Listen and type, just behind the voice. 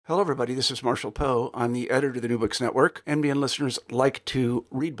Hello, everybody. This is Marshall Poe. I'm the editor of the New Books Network. NBN listeners like to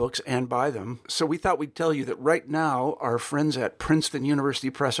read books and buy them. So we thought we'd tell you that right now, our friends at Princeton University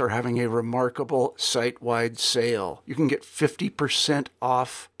Press are having a remarkable site-wide sale. You can get 50%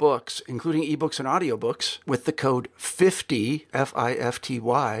 off books, including ebooks and audiobooks, with the code 50,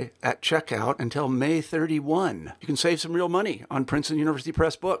 F-I-F-T-Y, at checkout until May 31. You can save some real money on Princeton University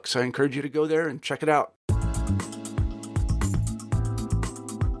Press books. I encourage you to go there and check it out.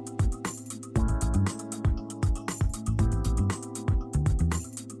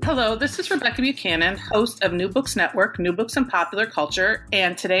 Hello, this is Rebecca Buchanan, host of New Books Network, New Books and Popular Culture,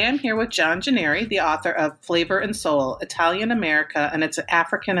 and today I'm here with John Gennari, the author of Flavor and Soul, Italian America and its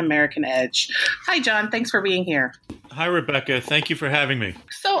African-American Edge. Hi, John. Thanks for being here. Hi, Rebecca. Thank you for having me.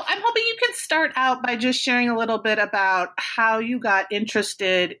 So I'm hoping you can start out by just sharing a little bit about how you got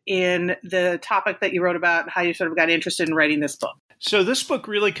interested in the topic that you wrote about, how you sort of got interested in writing this book. So this book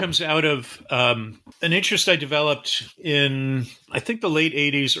really comes out of an interest I developed in, I think, the late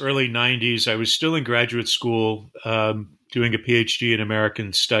 80s, early 90s. I was still in graduate school doing a PhD in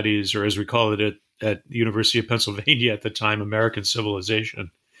American Studies, or as we call it at the University of Pennsylvania at the time, American Civilization.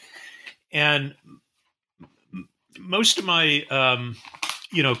 And most of my,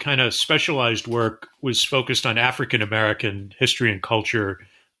 kind of specialized work was focused on African-American history and culture,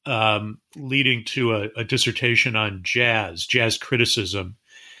 leading to a dissertation on jazz criticism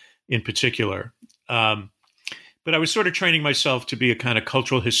in particular. But I was sort of training myself to be a kind of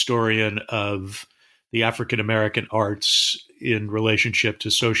cultural historian of the African-American arts in relationship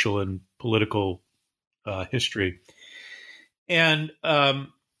to social and political history. And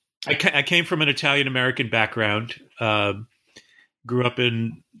I came from an Italian-American background, grew up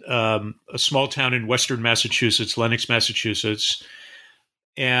in a small town in western Massachusetts, Lenox, Massachusetts,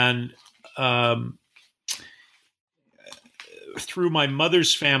 and through my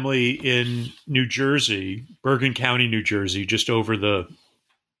mother's family in New Jersey, Bergen County, New Jersey, just over the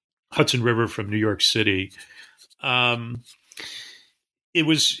Hudson River from New York City, it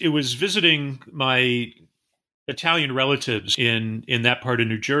was visiting my Italian relatives in that part of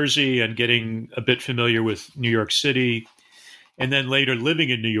New Jersey and getting a bit familiar with New York City, and then later living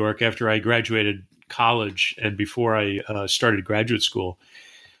in New York after I graduated college and before I started graduate school,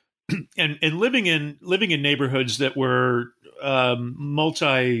 and living in neighborhoods that were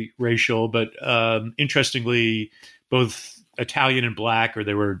multiracial, but interestingly, both Italian and Black, or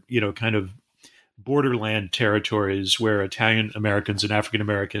they were kind of borderland territories where Italian Americans and African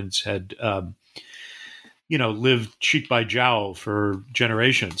Americans had lived cheek by jowl for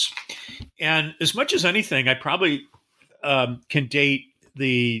generations. And as much as anything, I probably can date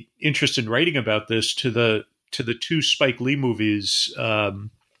the interest in writing about this to the two Spike Lee movies, Do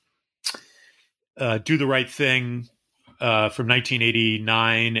the Right Thing from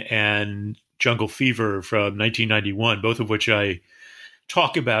 1989 and Jungle Fever from 1991, both of which I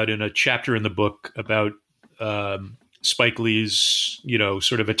talk about in a chapter in the book about Spike Lee's,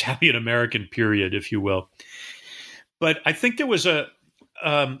 sort of Italian-American period, if you will. But I think there was a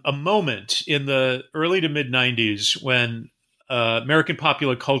moment in the early to mid 90s when American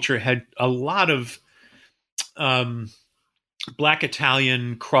popular culture had a lot of Black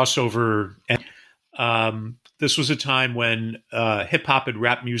Italian crossover. This was a time when hip hop and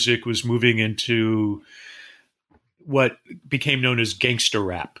rap music was moving into what became known as gangster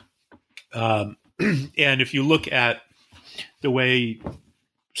rap. And if you look at the way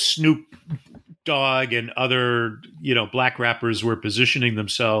Snoop Dogg and other, Black rappers were positioning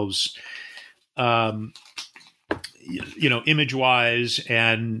themselves, image-wise,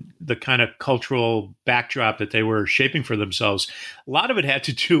 and the kind of cultural backdrop that they were shaping for themselves, a lot of it had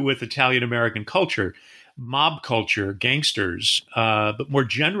to do with Italian-American culture, mob culture, gangsters, but more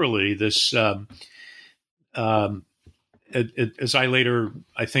generally, this, as I later,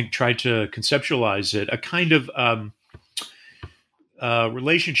 I think, tried to conceptualize it, a kind of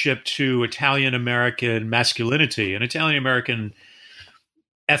relationship to Italian-American masculinity and Italian-American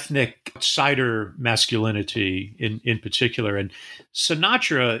ethnic outsider masculinity in particular. And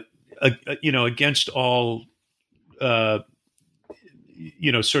Sinatra, against all,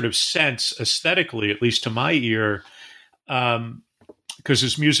 sort of sense aesthetically, at least to my ear, because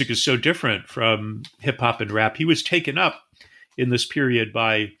his music is so different from hip hop and rap, he was taken up in this period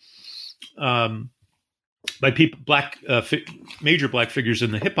by people, major Black figures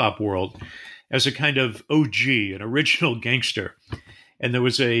in the hip hop world, as a kind of OG, an original gangster. And there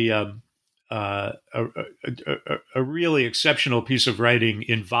was a really exceptional piece of writing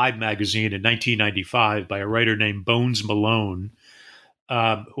in Vibe magazine in 1995 by a writer named Bones Malone,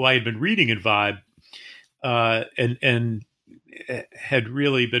 who I had been reading in Vibe, and had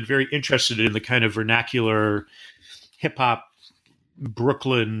really been very interested in the kind of vernacular hip hop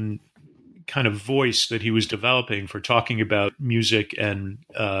Brooklyn kind of voice that he was developing for talking about music and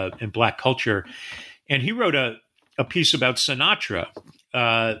Black culture. And he wrote a piece about Sinatra.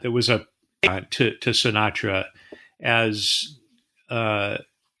 There was a to Sinatra as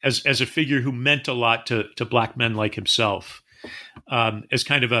a figure who meant a lot to Black men like himself, as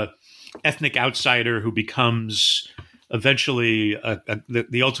kind of a ethnic outsider who becomes eventually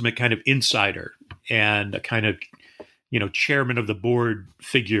the ultimate kind of insider and a kind of chairman of the board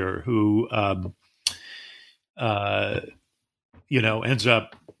figure who ends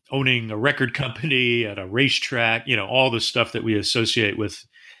up owning a record company and a racetrack, all the stuff that we associate with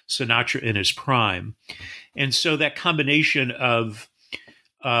Sinatra in his prime. And so that combination of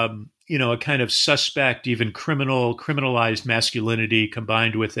a kind of suspect, even criminalized masculinity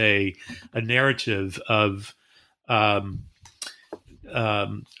combined with a narrative of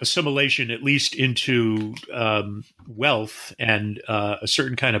assimilation, at least into wealth and a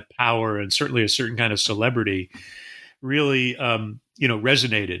certain kind of power and certainly a certain kind of celebrity, really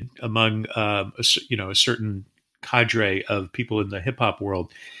resonated among a certain cadre of people in the hip hop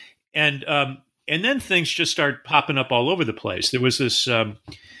world, and then things just start popping up all over the place. There was this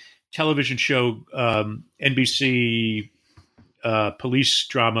television show, NBC police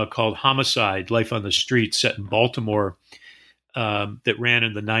drama called Homicide: Life on the Street, set in Baltimore, that ran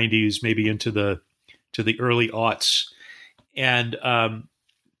in the 90s, maybe into the early aughts, and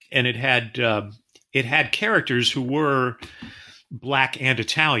it had characters who were Black and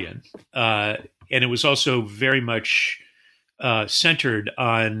Italian, and it was also very much centered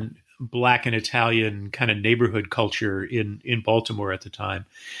on Black and Italian kind of neighborhood culture in Baltimore at the time.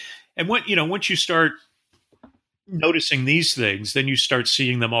 And once you start noticing these things, then you start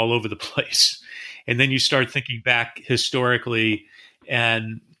seeing them all over the place. And then you start thinking back historically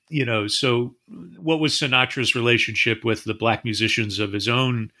and, so what was Sinatra's relationship with the Black musicians of his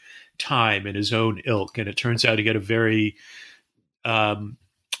own time and his own ilk? And it turns out he had a very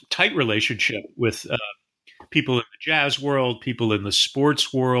tight relationship with people in the jazz world, people in the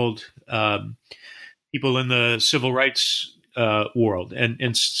sports world, people in the civil rights world.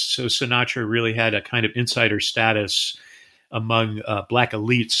 And so Sinatra really had a kind of insider status among Black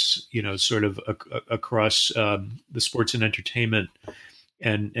elites, sort of across the sports and entertainment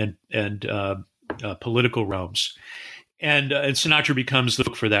and political realms. And Sinatra becomes the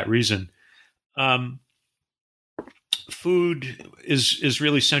book for that reason. Food is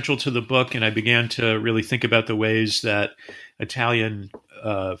really central to the book, and I began to really think about the ways that Italian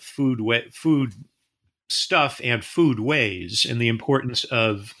food stuff and food ways, and the importance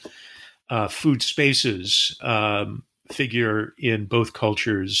of food spaces figure in both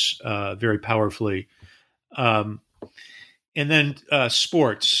cultures very powerfully. And then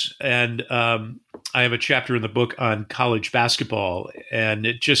sports, and I have a chapter in the book on college basketball, and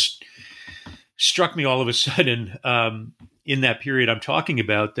it just struck me all of a sudden in that period I'm talking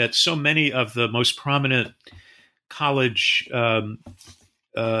about that so many of the most prominent college kind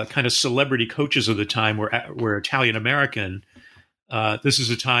of celebrity coaches of the time were Italian American. This is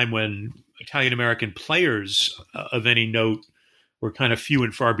a time when Italian American players of any note were kind of few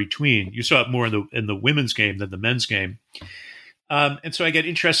and far between. You saw it more in the women's game than the men's game. And so I get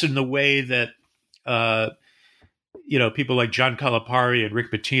interested in the way that people like John Calipari and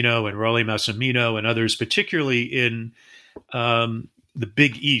Rick Pitino and Rolly Massimino and others, particularly in the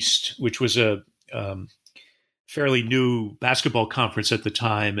Big East, which was a fairly new basketball conference at the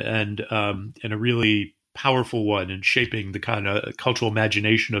time, and a really powerful one in shaping the kind of cultural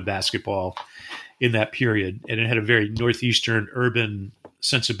imagination of basketball in that period. And it had a very Northeastern urban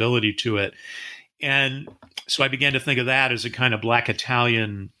sensibility to it. And so I began to think of that as a kind of Black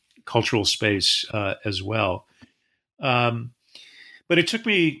Italian cultural space as well. But it took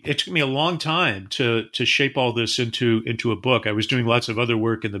me a long time to shape all this into a book. I was doing lots of other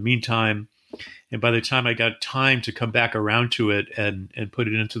work in the meantime, and by the time I got time to come back around to it and put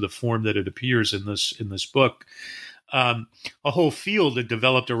it into the form that it appears in this book, a whole field had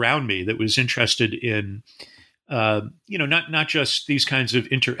developed around me that was interested in not just these kinds of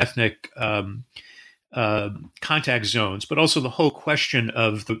interethnic contact zones, but also the whole question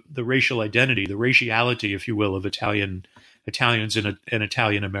of the racial identity, the raciality, if you will, of Italians and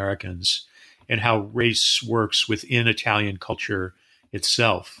Italian Americans, and how race works within Italian culture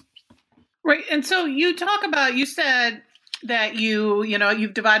itself. Right. And so you said that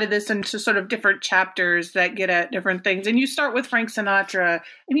you've divided this into sort of different chapters that get at different things. And you start with Frank Sinatra,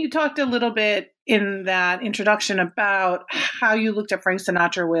 and you talked a little bit in that introduction about how you looked at Frank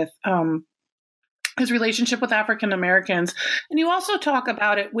Sinatra with his relationship with African Americans. And you also talk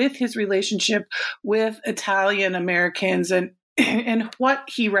about it with his relationship with Italian Americans and what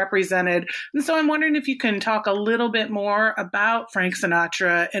he represented. And so I'm wondering if you can talk a little bit more about Frank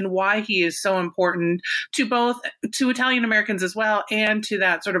Sinatra and why he is so important to Italian Americans as well, and to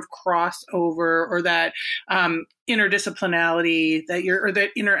that sort of crossover or that interdisciplinarity or that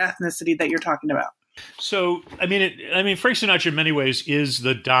interethnicity that you're talking about. So, Frank Sinatra in many ways is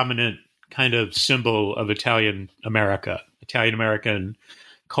the dominant kind of symbol of Italian America, Italian American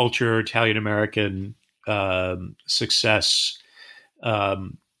culture, Italian American success. There's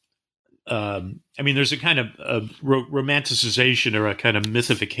a kind of a romanticization or a kind of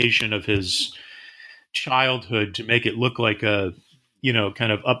mythification of his childhood to make it look like a,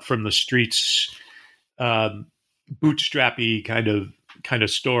 kind of up from the streets, bootstrappy kind of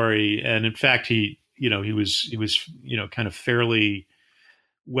story. And in fact, he was kind of fairly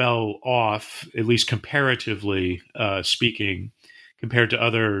well off, at least comparatively speaking, compared to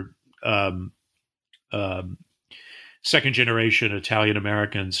other second generation Italian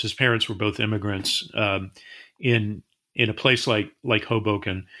Americans. His parents were both immigrants in a place like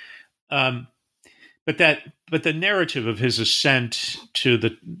Hoboken. But the narrative of his ascent to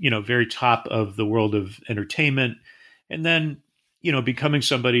the very top of the world of entertainment, and then becoming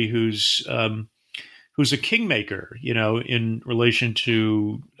somebody who's a kingmaker, in relation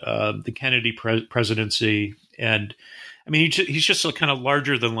to the Kennedy presidency, and he's just a kind of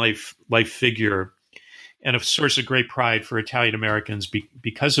larger than life figure, and a source of great pride for Italian Americans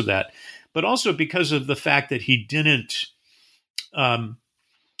because of that, but also because of the fact that he didn't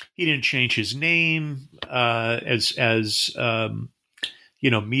change his name as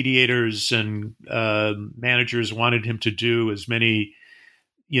mediators and managers wanted him to do, as many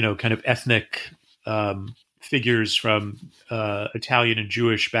kind of ethnic figures from Italian and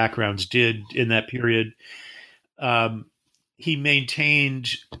Jewish backgrounds did in that period. He maintained.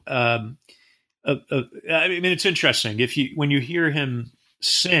 It's interesting when you hear him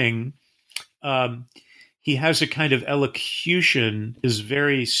sing. He has a kind of elocution, is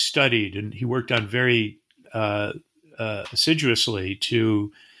very studied, and he worked on very assiduously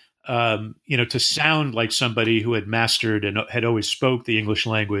to sound like somebody who had mastered and had always spoke the English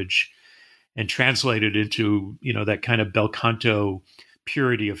language and translated into that kind of bel canto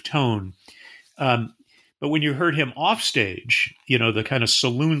purity of tone. But when you heard him off stage, the kind of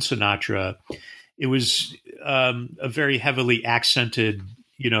saloon Sinatra, it was a very heavily accented,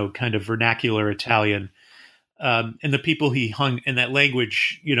 kind of vernacular Italian. And the people he hung in that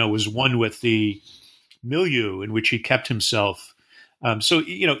language, was one with the milieu in which he kept himself. So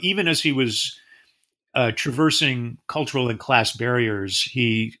even as he was traversing cultural and class barriers,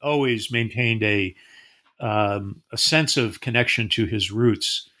 he always maintained a sense of connection to his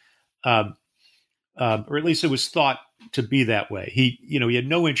roots. Or at least it was thought to be that way. He had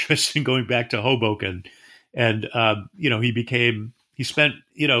no interest in going back to Hoboken, and he spent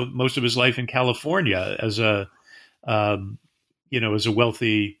most of his life in California as a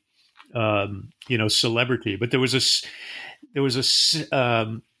wealthy celebrity. But there was the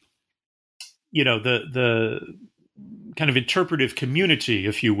kind of interpretive community,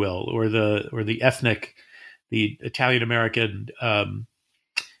 if you will, or the ethnic, the Italian American.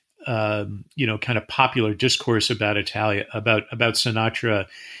 Kind of popular discourse about about Sinatra,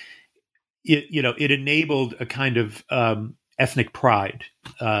 it enabled a kind of ethnic pride,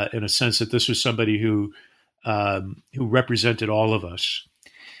 in a sense that this was somebody who represented all of us,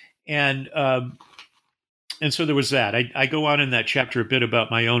 and so there was that. I go on in that chapter a bit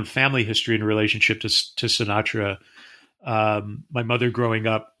about my own family history in relationship to Sinatra. My mother growing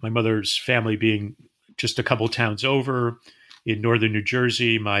up, my mother's family being just a couple towns over in northern New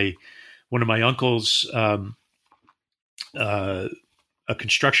Jersey. One of my uncles, a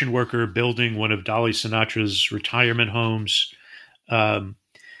construction worker, building one of Dolly Sinatra's retirement homes. My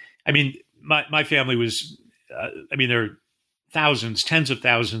family was. There are tens of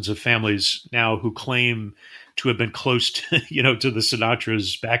thousands of families now who claim to have been close to to the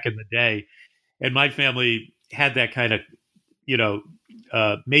Sinatras back in the day, and my family had that kind of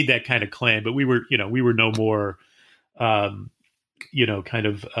made that kind of claim, but we were no more.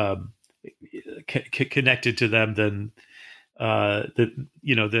 Connected to them than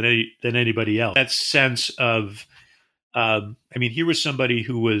anybody else. That sense of, here was somebody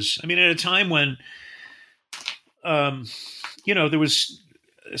who was, at a time when, there was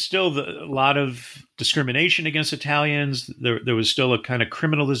still a lot of discrimination against Italians. There was still a kind of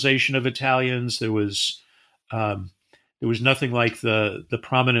criminalization of Italians. There was nothing like the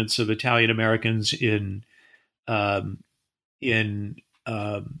prominence of Italian Americans in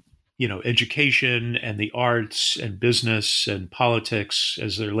education and the arts and business and politics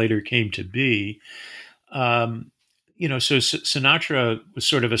as there later came to be. So Sinatra was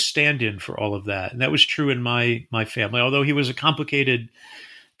sort of a stand-in for all of that. And that was true in my family, although he was a complicated,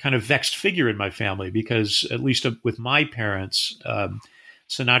 kind of vexed figure in my family, because at least with my parents,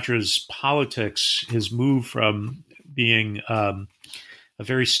 Sinatra's politics, his move from being a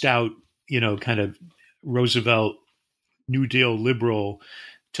very stout, kind of Roosevelt New Deal liberal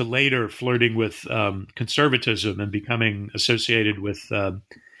to later flirting with conservatism and becoming associated with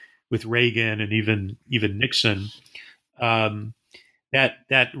Reagan and even Nixon. That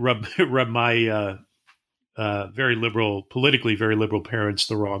rubbed my politically very liberal parents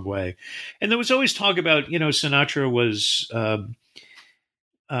the wrong way. And there was always talk about, Sinatra was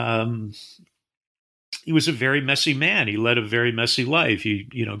he was a very messy man. He led a very messy life. He,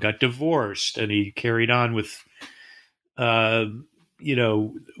 got divorced, and he carried on with,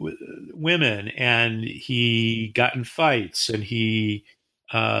 women, and he got in fights, and he,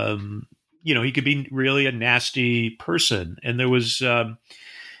 he could be really a nasty person. And there was, there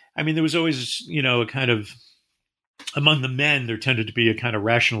was always, a kind of, among the men, there tended to be a kind of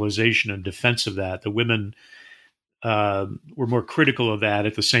rationalization and defense of that. The women were more critical of that,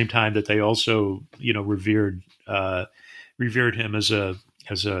 at the same time that they also, revered him as an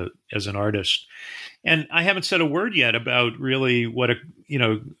artist. And I haven't said a word yet about really what a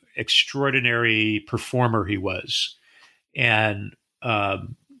extraordinary performer he was, and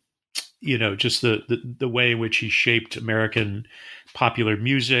just the way in which he shaped American popular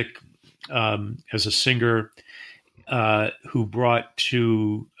music as a singer, who brought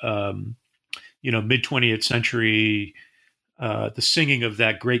to mid 20th century the singing of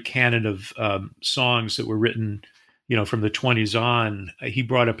that great canon of songs that were written from the 20s on. He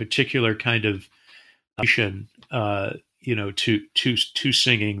brought a particular kind of to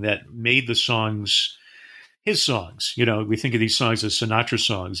singing that made the songs his songs. We think of these songs as Sinatra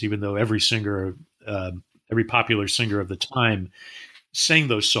songs, even though every popular singer of the time sang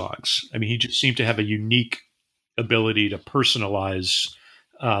those songs. I mean, he just seemed to have a unique ability to personalize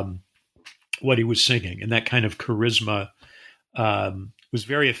what he was singing, and that kind of charisma was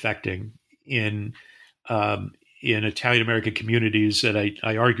very affecting in Italian American communities that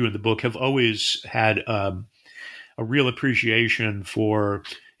I argue in the book have always had a real appreciation for,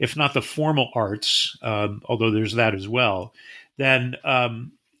 if not the formal arts, although there's that as well, then of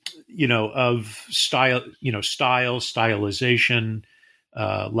style, stylization,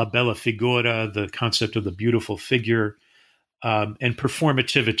 la bella figura, the concept of the beautiful figure, and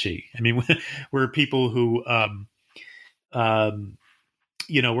performativity. I mean, we're people who,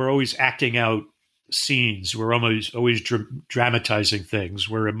 we're always acting out scenes. We're always dramatizing things.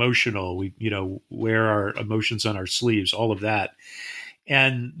 We're emotional. We, wear our emotions on our sleeves, all of that.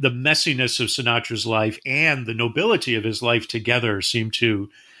 And the messiness of Sinatra's life and the nobility of his life together seem to,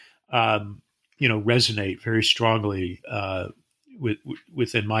 resonate very strongly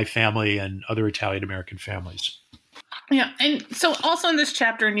within my family and other Italian American families. Yeah. And so also in this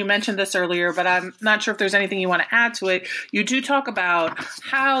chapter, and you mentioned this earlier, but I'm not sure if there's anything you want to add to it. You do talk about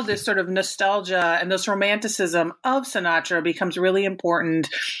how this sort of nostalgia and this romanticism of Sinatra becomes really important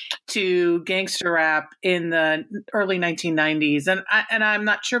to gangster rap in the early 1990s. And I'm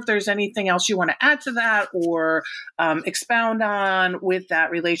not sure if there's anything else you want to add to that or expound on with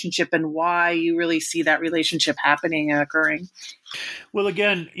that relationship and why you really see that relationship happening and occurring. Well,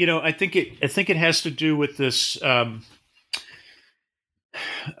 again, I think it has to do with this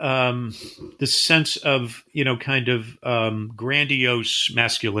this sense of kind of grandiose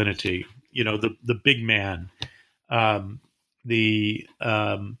masculinity. The big man, the way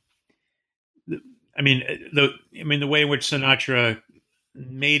in which Sinatra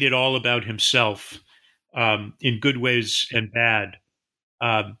made it all about himself, in good ways and bad.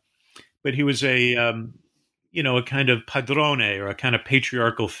 But he was a kind of padrone, or a kind of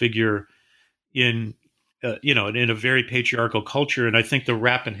patriarchal figure in a very patriarchal culture. And I think the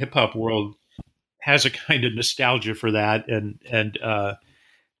rap and hip hop world has a kind of nostalgia for that, and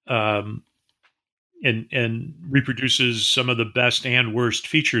reproduces some of the best and worst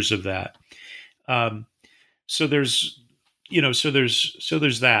features of that. So there's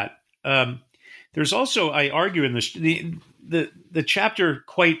that. There's also, I argue in this, the chapter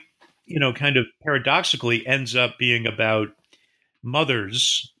quite, kind of paradoxically ends up being about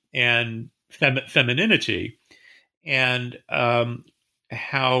mothers and femininity, and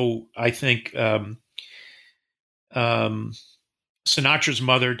how I think Sinatra's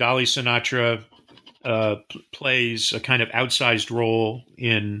mother, Dolly Sinatra, plays a kind of outsized role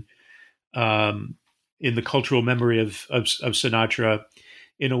in the cultural memory of Sinatra,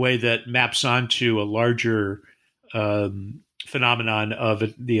 in a way that maps onto a larger phenomenon of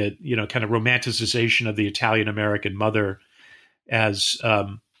the kind of romanticization of the Italian American mother as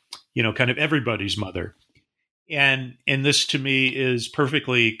kind of everybody's mother. And this to me is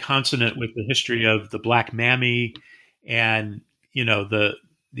perfectly consonant with the history of the Black mammy, and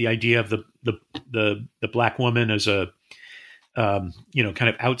the idea of the Black woman as a kind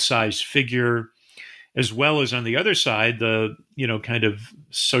of outsized figure, as well as on the other side the kind of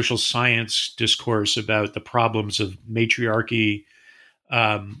social science discourse about the problems of matriarchy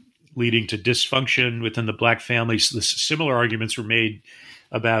leading to dysfunction within the Black families. The similar arguments were made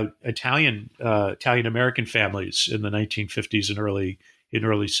about Italian American families in the 1950s and early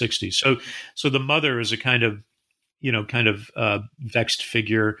 60s. So the mother is a kind of vexed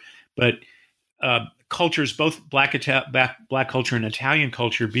figure, but cultures, both Black culture and Italian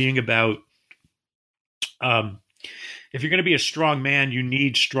culture, being about if you're going to be a strong man, you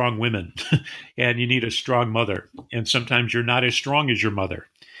need strong women, and you need a strong mother. And sometimes you're not as strong as your mother.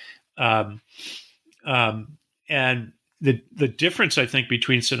 And the difference, I think,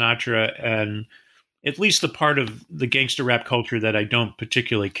 between Sinatra and at least the part of the gangster rap culture that I don't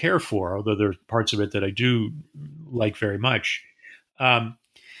particularly care for, although there are parts of it that I do like very much,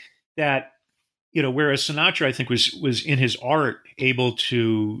 that whereas Sinatra, I think, was in his art able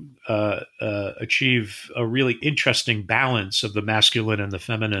to achieve a really interesting balance of the masculine and the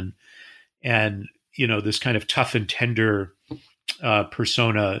feminine, and this kind of tough and tender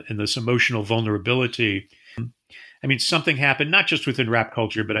persona and this emotional vulnerability. I mean, something happened not just within rap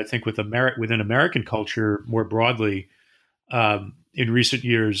culture, but I think within American culture more broadly in recent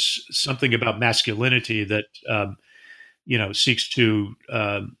years. Something about masculinity that seeks to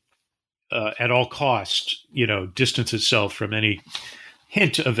at all costs, distance itself from any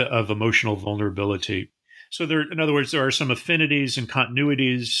hint of emotional vulnerability. So in other words, there are some affinities and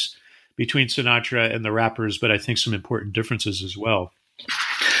continuities between Sinatra and the rappers, but I think some important differences as well.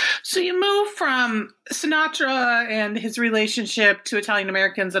 So you move from Sinatra and his relationship to Italian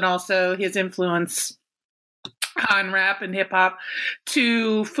Americans and also his influence on rap and hip hop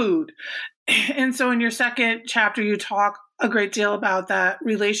to food. And so in your second chapter, you talk a great deal about that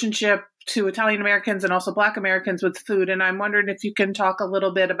relationship to Italian Americans and also Black Americans with food. And I'm wondering if you can talk a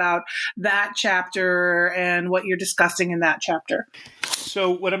little bit about that chapter and what you're discussing in that chapter. So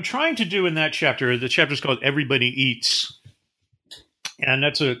what I'm trying to do in that chapter, the chapter is called Everybody Eats. And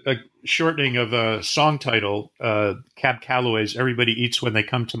that's a shortening of a song title, Cab Calloway's Everybody Eats When They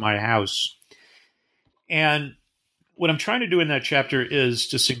Come to My House. And what I'm trying to do in that chapter is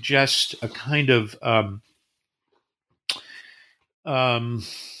to suggest a kind of the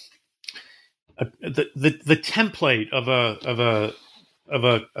template of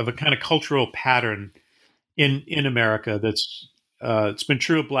a kind of cultural pattern in America that's it's been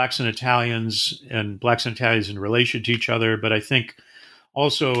true of Blacks and Italians and Blacks and Italians in relation to each other, but I think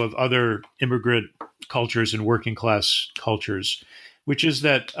also of other immigrant cultures and working class cultures, which is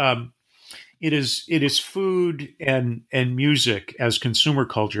that it is food and music as consumer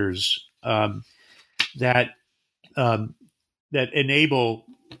cultures that enable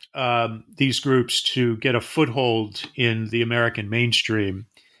these groups to get a foothold in the American mainstream,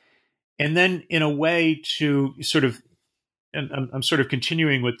 and then in a way to sort of, and I'm sort of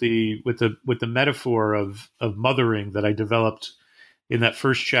continuing with the metaphor of mothering that I developed in that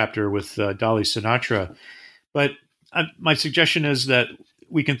first chapter with Dolly Sinatra. But my suggestion is that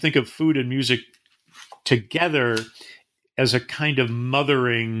we can think of food and music together as a kind of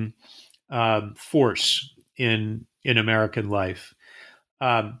mothering force in American life.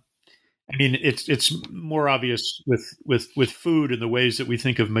 I mean, it's more obvious with food and the ways that we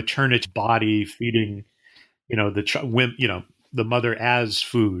think of maternity, body feeding, the mother as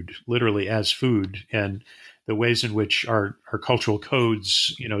food, literally as food, and the ways in which our cultural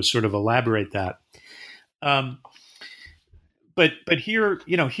codes, sort of elaborate that. But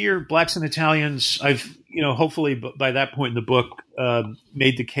here, Blacks and Italians, I've, hopefully by that point in the book,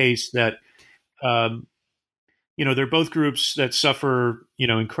 made the case that, they're both groups that suffer,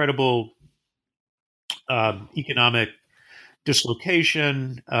 incredible economic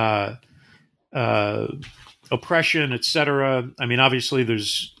dislocation, oppression, etc. I mean, obviously,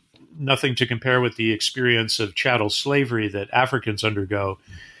 there's nothing to compare with the experience of chattel slavery that Africans undergo,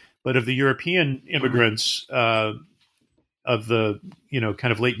 but of the European immigrants of the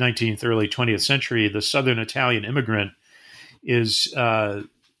kind of late 19th, early 20th century, the Southern Italian immigrant is a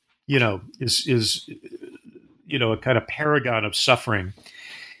kind of paragon of suffering,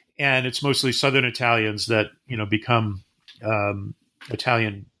 and it's mostly Southern Italians that become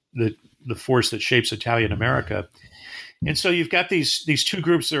Italian, the force that shapes Italian America. And so you've got these two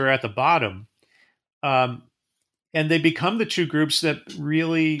groups that are at the bottom, and they become the two groups that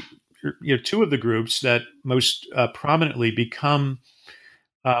really, two of the groups that most prominently become,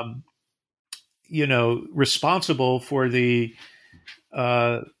 responsible for the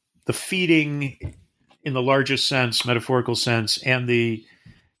feeding in the largest sense, metaphorical sense, and the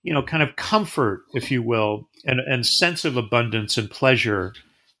kind of comfort, if you will, and sense of abundance and pleasure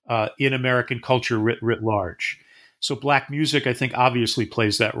in American culture writ large. So black music, I think, obviously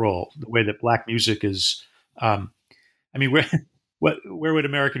plays that role. The way that black music is, where would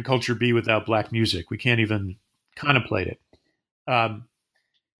American culture be without black music? We can't even contemplate it.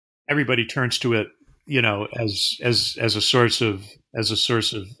 Everybody turns to it, as a source of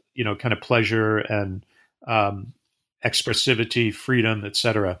kind of pleasure and expressivity, freedom,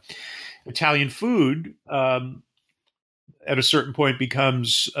 etc. Italian food, at a certain point,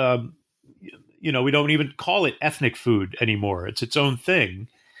 becomes, we don't even call it ethnic food anymore. It's its own thing,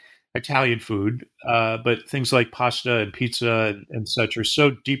 Italian food. But things like pasta and pizza and such are so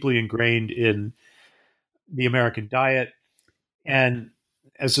deeply ingrained in the American diet, and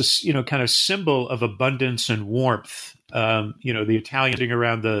as a kind of symbol of abundance and warmth. The Italian sitting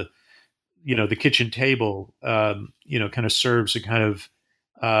around the kitchen table, kind of serves a kind of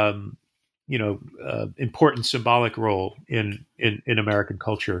important symbolic role in American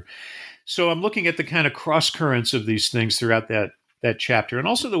culture. So I'm looking at the kind of cross currents of these things throughout that chapter, and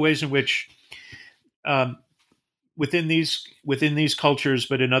also the ways in which within these cultures,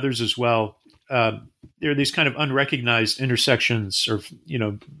 but in others as well, there are these kind of unrecognized intersections, or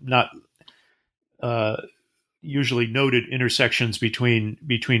not usually noted intersections between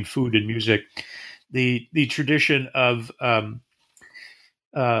food and music. The tradition of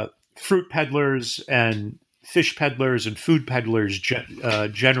fruit peddlers and fish peddlers and food peddlers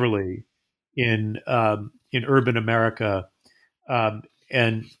generally in urban America,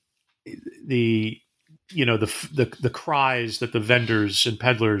 and the cries that the vendors and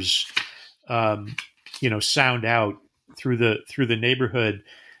peddlers sound out through the neighborhood.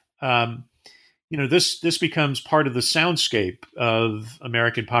 This becomes part of the soundscape of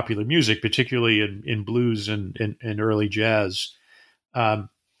American popular music, particularly in blues and early jazz.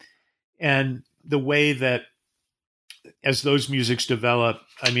 And the way that, as those musics develop,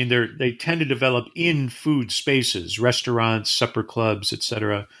 they tend to develop in food spaces, restaurants, supper clubs,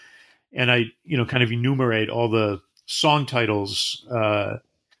 etc. And I, kind of enumerate all the song titles,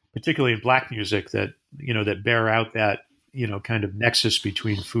 particularly in black music, that bear out that kind of nexus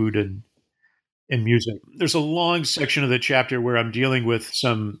between food and music. There's a long section of the chapter where I'm dealing with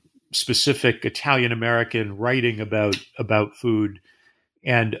some specific Italian American writing about food,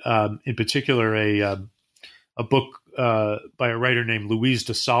 and in particular a book by a writer named Louise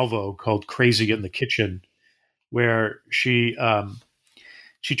DeSalvo called "Crazy in the Kitchen," where she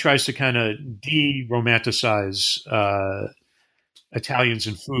tries to kind of de-romanticize Italians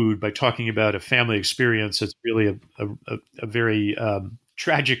and food by talking about a family experience that's really a very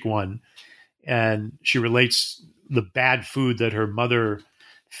tragic one. And she relates the bad food that her mother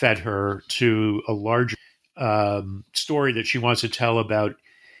fed her to a larger story that she wants to tell about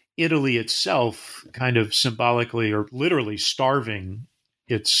Italy itself, kind of symbolically or literally starving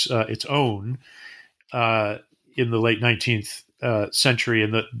its own in the late 19th century,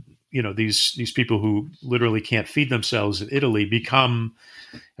 and these people who literally can't feed themselves in Italy become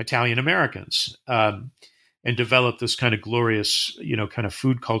Italian Americans, and develop this kind of glorious kind of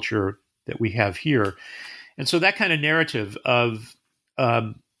food culture that we have here. And so that kind of narrative of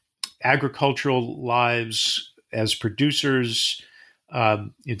agricultural lives as producers,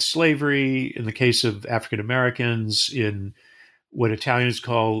 in slavery, in the case of African Americans, in what Italians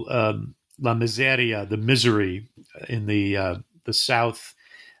call la miseria, the misery in the South,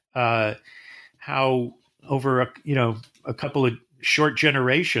 how over a couple of short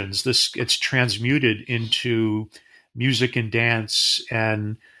generations, this gets transmuted into music and dance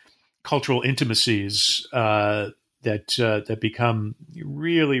and cultural intimacies that become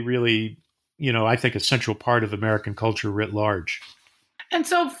really, really, I think, a central part of American culture writ large. And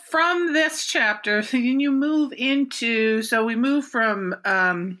so from this chapter, you move into, we move from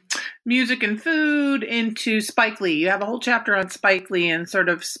music and food into Spike Lee. You have a whole chapter on Spike Lee and sort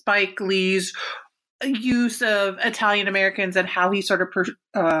of Spike Lee's use of Italian Americans and how he sort of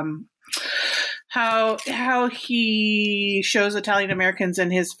how he shows Italian Americans in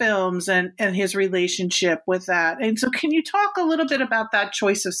his films and his relationship with that. And so can you talk a little bit about that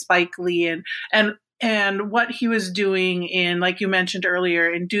choice of Spike Lee and and what he was doing in, like you mentioned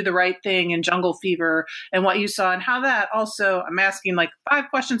earlier, in Do the Right Thing and Jungle Fever, and what you saw, and how that also, I'm asking like 5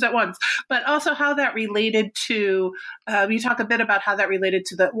 questions at once, but also how that related to, you talk a bit about how that related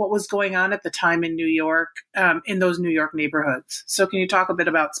to what was going on at the time in New York, in those New York neighborhoods. So can you talk a bit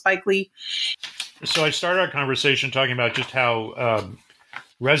about Spike Lee? So I started our conversation talking about just how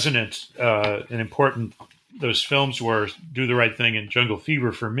resonant and important those films were, Do the Right Thing and Jungle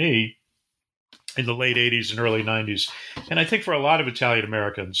Fever, for me in the late 80s and early 90s. And I think for a lot of Italian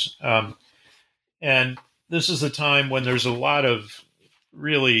Americans. And this is the time when there's a lot of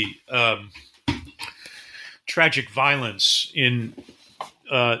really tragic violence in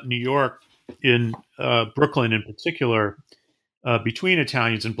New York, in Brooklyn in particular, between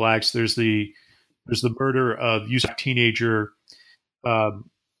Italians and blacks. There's the murder of a teenager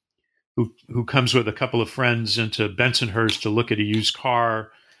who comes with a couple of friends into Bensonhurst to look at a used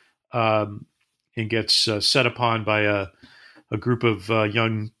car, and gets set upon by a group of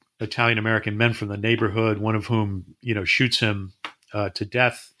young Italian American men from the neighborhood, one of whom, shoots him to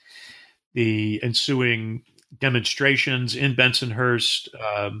death. The ensuing demonstrations in Bensonhurst,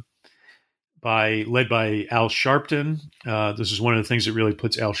 led by Al Sharpton. This is one of the things that really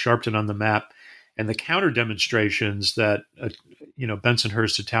puts Al Sharpton on the map. And the counter demonstrations that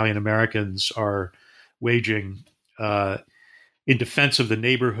Bensonhurst Italian Americans are waging in defense of the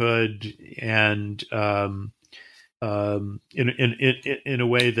neighborhood, and in a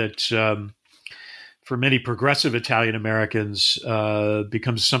way that for many progressive Italian Americans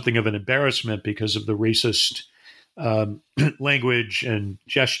becomes something of an embarrassment because of the racist language and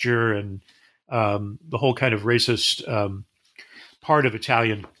gesture and the whole kind of racist part of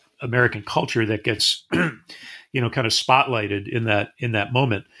Italian American culture that gets kind of spotlighted in that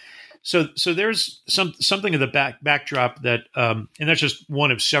moment. So there's something of the backdrop that, and that's just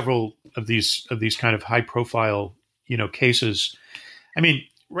one of several of these kind of high profile cases. I mean,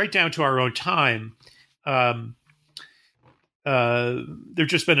 right down to our own time, there've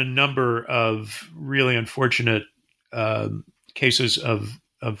just been a number of really unfortunate cases of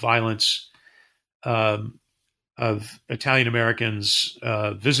violence, of Italian Americans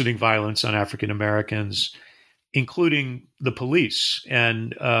visiting violence on African Americans, including the police.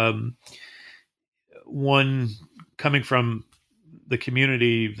 And one coming from the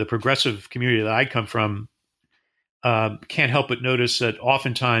community, the progressive community that I come from, can't help but notice that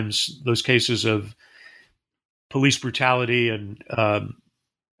oftentimes those cases of police brutality and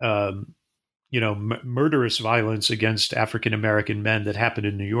murderous violence against African American men that happened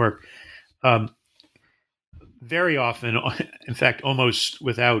in New York, very often, in fact, almost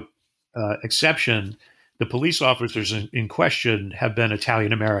without exception, the police officers in question have been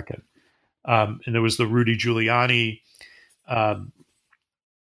Italian American. And there was the Rudy Giuliani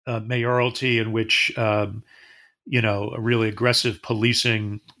mayoralty, in which a really aggressive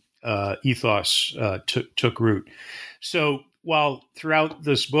policing ethos took root. So while throughout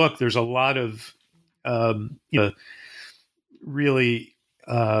this book there's a lot of really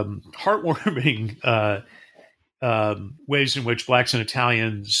heartwarming ways in which blacks and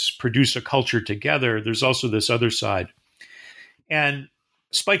Italians produce a culture together, there's also this other side. And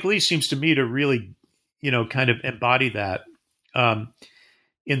Spike Lee seems to me to really, kind of embody that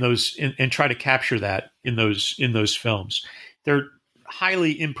in those and try to capture that in those films. They're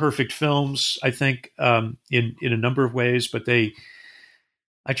highly imperfect films, I think, in a number of ways, but I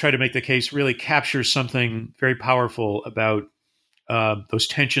try to make the case really capture something very powerful about those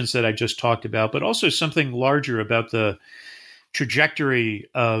tensions that I just talked about, but also something larger about the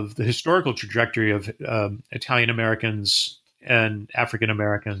historical trajectory of Italian Americans and African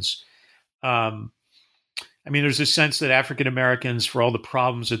Americans. There's a sense that African Americans, for all the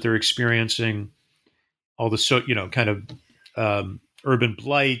problems that they're experiencing, all the kind of urban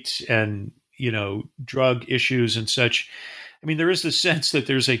blight and drug issues and such. There is the sense that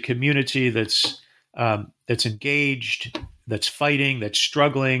there's a community that's engaged, that's fighting, that's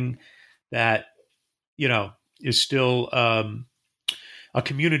struggling, that is still a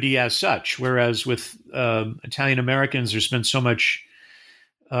community as such. Whereas with Italian Americans, there's been so much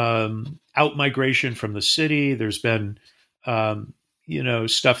out-migration from the city. There's been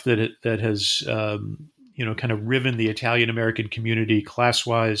stuff that has kind of riven the Italian American community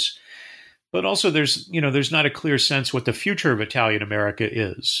class-wise. But also there's not a clear sense what the future of Italian America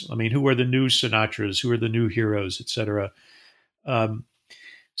is. Who are the new Sinatras? Who are the new heroes, et cetera?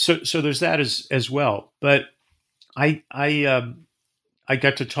 So there's that as well. But I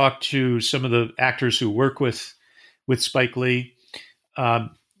got to talk to some of the actors who work with Spike Lee,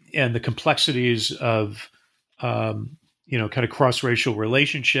 and the complexities of kind of cross-racial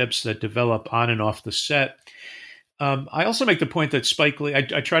relationships that develop on and off the set. I also make the point that Spike Lee,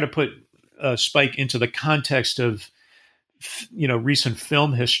 I try to put Spike into the context of, recent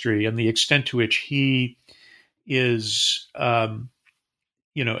film history and the extent to which he is,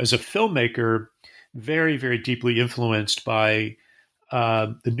 as a filmmaker, very, very deeply influenced by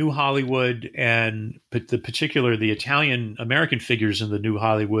the New Hollywood and the Italian American figures in the New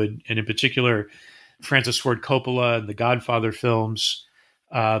Hollywood, and in particular, Francis Ford Coppola and the Godfather films,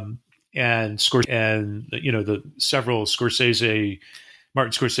 and the several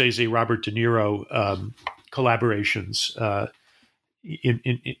Martin Scorsese, Robert De Niro collaborations,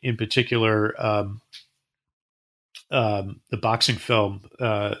 in particular, the boxing film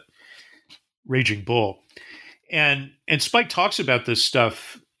Raging Bull, and Spike talks about this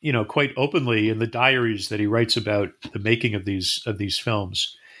stuff, quite openly in the diaries that he writes about the making of these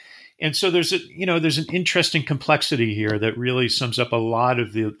films. And so there's an interesting complexity here that really sums up a lot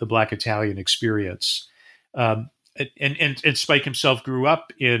of the Black Italian experience. And Spike himself grew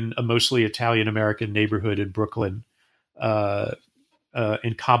up in a mostly Italian American neighborhood in Brooklyn,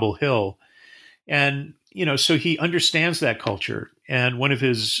 in Cobble Hill, and so he understands that culture. And one of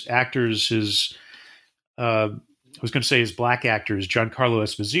his actors is, I was going to say his black actor is Giancarlo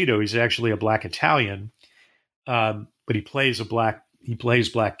Esposito. He's actually a Black Italian, but he plays black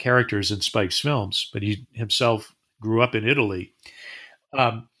characters in Spike's films. But he himself grew up in Italy.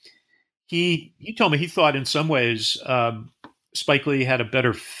 He told me he thought in some ways Spike Lee had a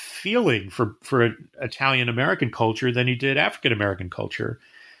better feeling for Italian American culture than he did African American culture,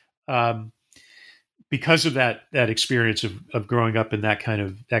 because of that experience of growing up in that kind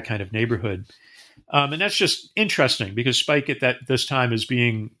of neighborhood. And that's just interesting because Spike at this time is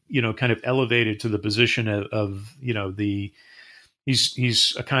being kind of elevated to the position of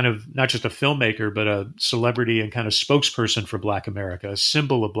he's a kind of not just a filmmaker, but a celebrity and kind of spokesperson for Black America, a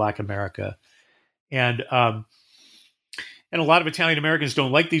symbol of Black America. And a lot of Italian Americans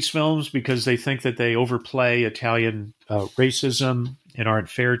don't like these films because they think that they overplay Italian racism and aren't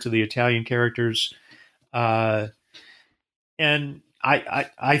fair to the Italian characters. And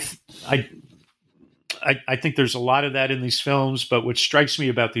I think there's a lot of that in these films, but what strikes me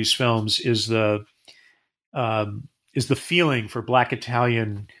about these films is the feeling for Black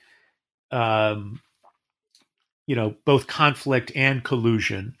Italian, both conflict and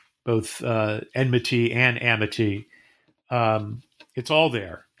collusion, both enmity and amity. It's all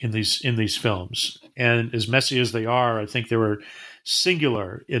there in these films, and as messy as they are, I think they were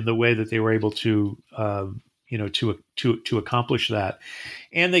singular in the way that they were able to, to accomplish that,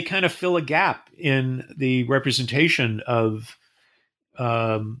 and they kind of fill a gap in the representation of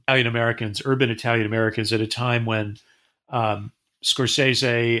Italian Americans, urban Italian Americans, at a time when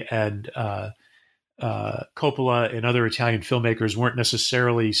Scorsese and Coppola and other Italian filmmakers weren't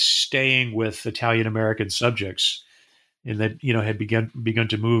necessarily staying with Italian American subjects, and that had begun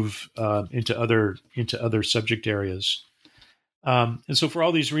to move into other subject areas. And so, for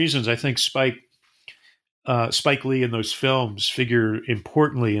all these reasons, I think Spike Lee and those films figure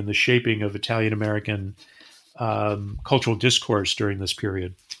importantly in the shaping of Italian American cultural discourse during this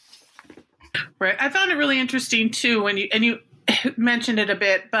period. Right. I found it really interesting too when you mentioned it a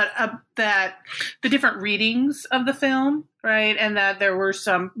bit, but that the different readings of the film, right, and that there were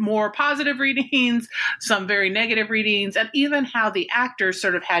some more positive readings, some very negative readings, and even how the actors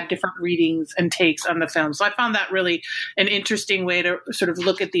sort of had different readings and takes on the film. So I found that really an interesting way to sort of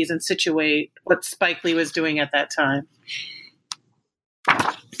look at these and situate what Spike Lee was doing at that time.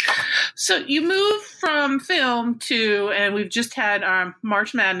 So you move from film to, and we've just had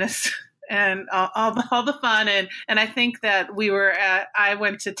March Madness and all the fun, and I think that I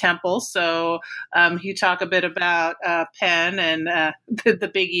went to Temple, so you talk a bit about Penn and the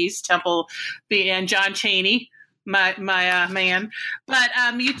Big East, Temple, and John Chaney, my man. But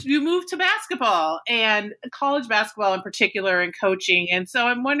you moved to basketball, and college basketball in particular, and coaching, and so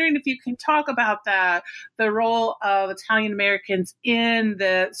I'm wondering if you can talk about that, the role of Italian Americans in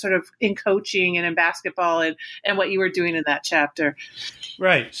coaching and in basketball, and what you were doing in that chapter.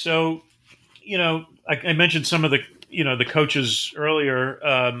 Right. So, I mentioned some of the coaches earlier.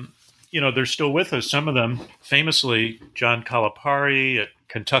 They're still with us. Some of them, famously, John Calipari at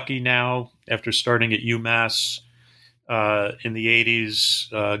Kentucky now, after starting at UMass in the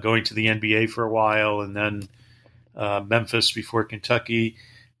 80s, going to the NBA for a while, and then Memphis before Kentucky.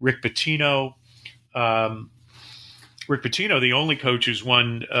 Rick Pitino, the only coach who's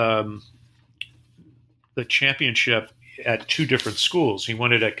won the championship at two different schools. He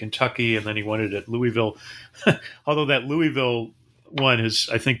won it at Kentucky, and then he won it at Louisville. Although that Louisville one has,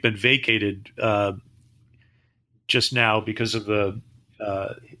 I think, been vacated just now because of the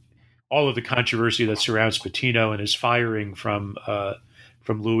all of the controversy that surrounds Pitino and his firing from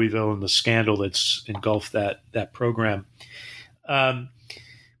Louisville and the scandal that's engulfed that program.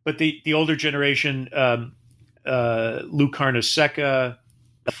 But the older generation, Lou Carnesecca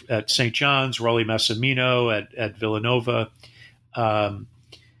at St. John's, Rolly Massimino at Villanova, and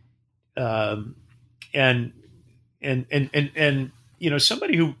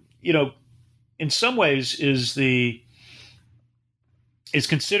somebody who in some ways is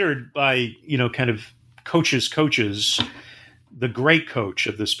considered by kind of coaches the great coach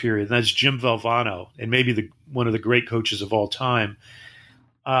of this period. And that's Jim Valvano, and maybe one of the great coaches of all time.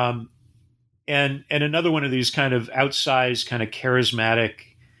 And another one of these kind of outsized, kind of charismatic,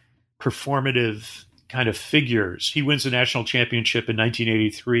 performative kind of figures. He wins the national championship in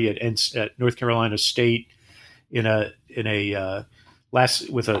 1983 at North Carolina State in a last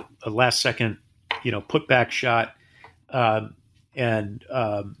second putback shot,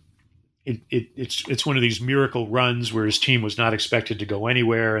 it's one of these miracle runs where his team was not expected to go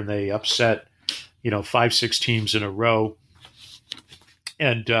anywhere, and they upset 5-6 teams in a row.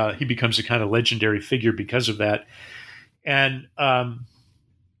 And he becomes a kind of legendary figure because of that. And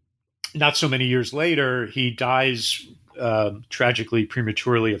not so many years later, he dies tragically,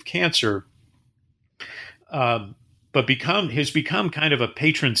 prematurely of cancer, but has become kind of a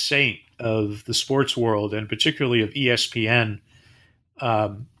patron saint of the sports world, and particularly of ESPN,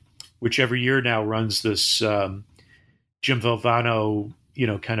 which every year now runs this Jim Valvano,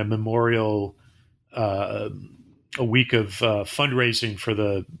 kind of memorial, a week of fundraising for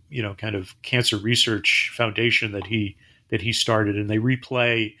the kind of cancer research foundation that he started, and they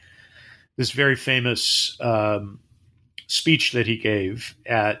replay this very famous speech that he gave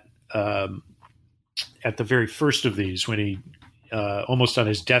at the very first of these, when he almost on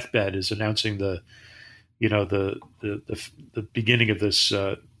his deathbed is announcing the beginning of this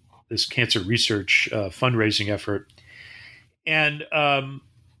cancer research fundraising effort, and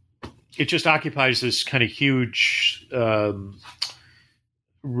it just occupies this kind of huge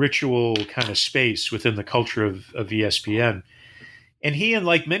ritual kind of space within the culture of ESPN. And he, and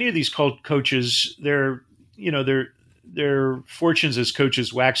like many of these coaches, their fortunes as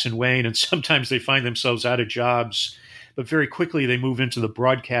coaches wax and wane, and sometimes they find themselves out of jobs, but very quickly they move into the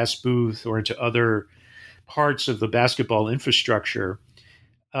broadcast booth or into other parts of the basketball infrastructure.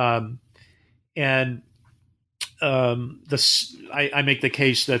 I make the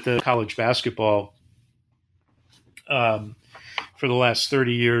case that the college basketball for the last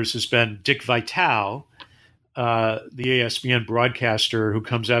 30 years has been Dick Vitale, the ESPN broadcaster who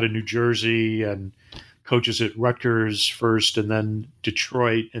comes out of New Jersey and coaches at Rutgers first, and then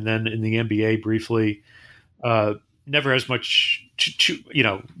Detroit, and then in the NBA briefly. Never has much,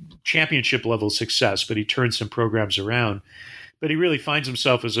 championship level success, but he turns some programs around. But he really finds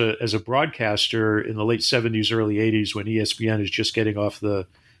himself as a broadcaster in the late 70s, early 80s, when ESPN is just getting off the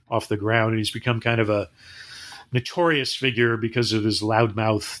ground, and he's become kind of a notorious figure because of his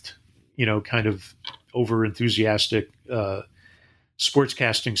loudmouthed, kind of over enthusiastic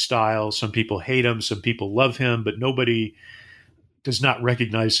sportscasting style. Some people hate him, some people love him, but nobody does not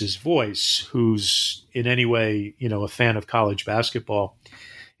recognize his voice who's in any way, a fan of college basketball.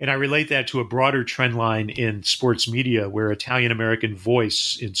 And I relate that to a broader trend line in sports media, where Italian-American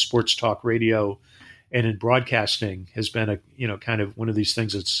voice in sports talk radio and in broadcasting has been a, kind of one of these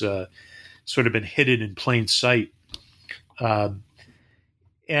things that's sort of been hidden in plain sight. And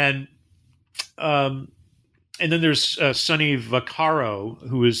then there's Sonny Vaccaro,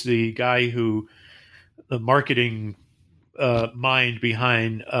 who is the guy the marketing mind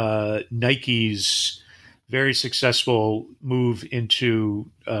behind Nike's very successful move into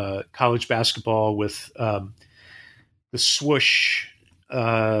college basketball with the swoosh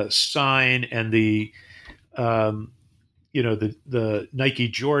sign and the Nike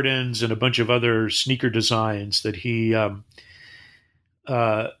Jordans and a bunch of other sneaker designs that he's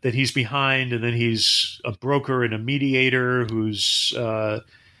behind. And then he's a broker and a mediator who's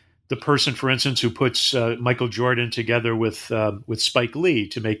the person, for instance, who puts Michael Jordan together with Spike Lee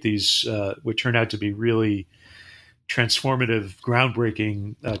to make these what turn out to be really transformative,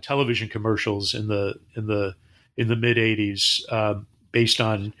 groundbreaking television commercials in the mid '80s, based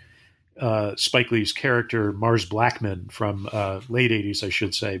on Spike Lee's character Mars Blackman from late '80s, I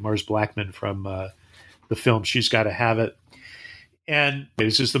should say, Mars Blackman from the film She's Gotta Have It. And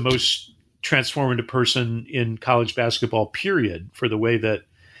this is the most transformative person in college basketball, period, for the way that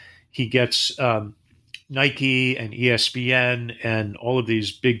he gets Nike and ESPN and all of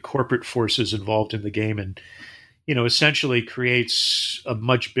these big corporate forces involved in the game, and essentially creates a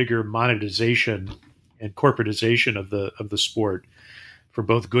much bigger monetization and corporatization of the sport for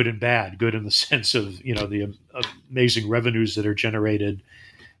both good and bad. Good in the sense of the amazing revenues that are generated,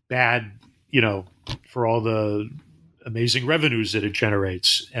 bad for all the amazing revenues that it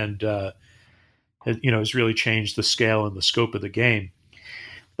generates, and has really changed the scale and the scope of the game.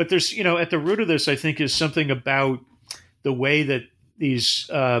 But there's at the root of this, I think, is something about the way that these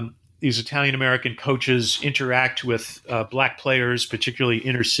Italian American coaches interact with black players, particularly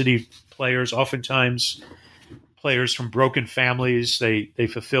inner city players, oftentimes players from broken families. They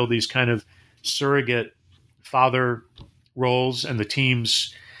fulfill these kind of surrogate father roles, and the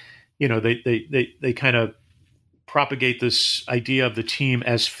teams, they kind of propagate this idea of the team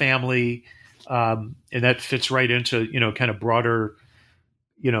as family, and that fits right into kind of broader,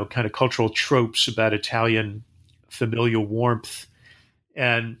 kind of cultural tropes about Italian familial warmth.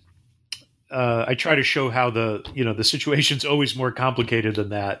 And I try to show how the situation's always more complicated than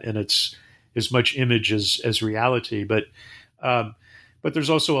that, and it's as much image as reality. But there's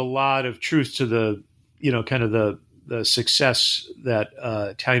also a lot of truth to the kind of the success that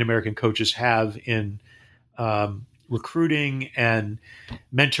Italian American coaches have in recruiting and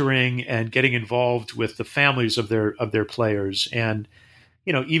mentoring and getting involved with the families of their players, and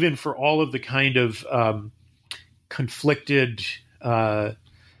even for all of the kind of conflicted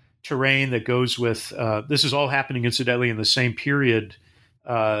terrain that goes with this is all happening incidentally in the same period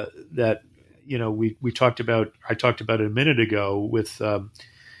that we talked about. I talked about it a minute ago with the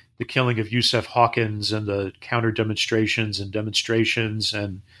killing of Yusef Hawkins and the counter demonstrations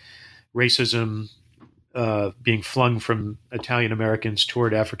and racism being flung from Italian Americans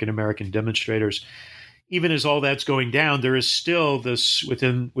toward African American demonstrators. Even as all that's going down, there is still this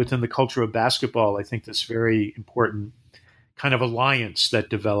within the culture of basketball, I think, this very important kind of alliance that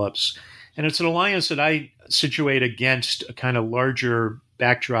develops. And it's an alliance that I situate against a kind of larger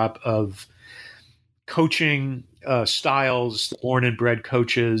backdrop of coaching styles, born and bred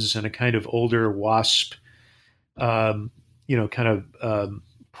coaches, and a kind of older WASP, kind of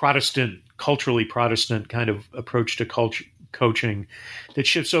culturally Protestant kind of approach to coaching that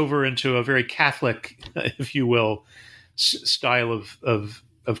shifts over into a very Catholic, if you will, style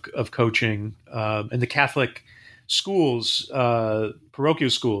of coaching. And the Catholic schools, parochial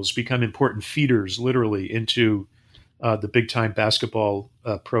schools, become important feeders, literally, into the big-time basketball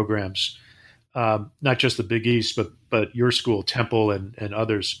programs. Not just the Big East, but your school, Temple, and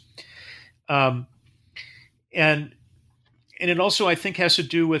others. And it also, I think, has to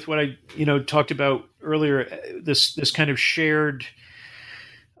do with what I talked about earlier. This kind of shared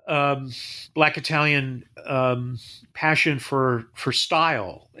Black Italian passion for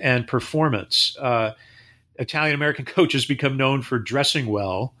style and performance. Italian American coaches become known for dressing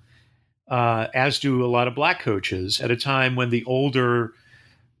well, as do a lot of Black coaches, at a time when the older,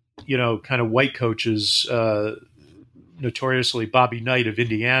 kind of white coaches, notoriously Bobby Knight of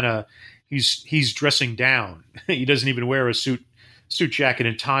Indiana, he's dressing down. He doesn't even wear a suit jacket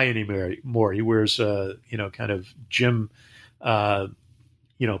and tie anymore. He wears kind of gym, kind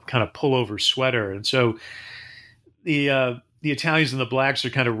of pullover sweater. And so the Italians and the Blacks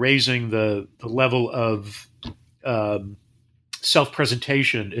are kind of raising the level of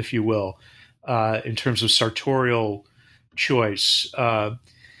self-presentation, if you will, in terms of sartorial choice.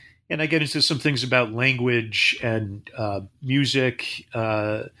 And I get into some things about language and music,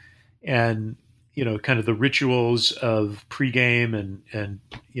 and kind of the rituals of pregame and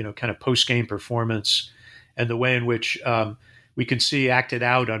kind of postgame performance, and the way in which we can see acted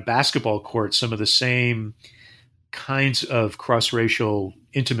out on basketball courts some of the same kinds of cross-racial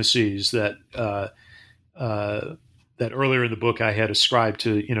intimacies that that earlier in the book I had ascribed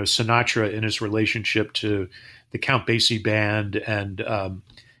to Sinatra in his relationship to the Count Basie band and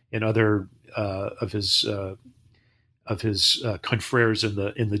other of his confreres in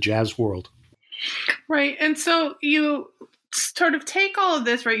the jazz world. Right. And so you sort of take all of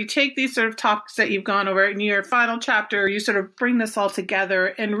this, right? You take these sort of topics that you've gone over in your final chapter, you sort of bring this all together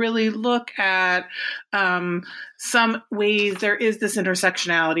and really look at some ways there is this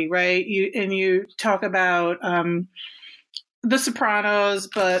intersectionality, right? You talk about The Sopranos,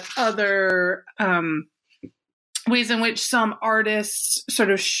 but other ways in which some artists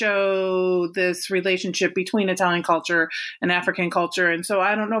sort of show this relationship between Italian culture and African culture. And so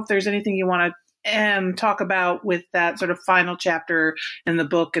I don't know if there's anything you want to talk about with that sort of final chapter in the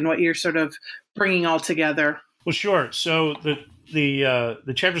book and what you're sort of bringing all together. Well, sure. So the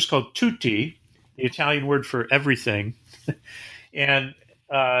chapter is called Tutti, the Italian word for everything. And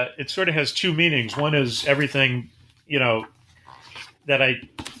it sort of has two meanings. One is everything, that I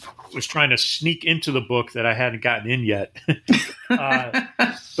was trying to sneak into the book that I hadn't gotten in yet.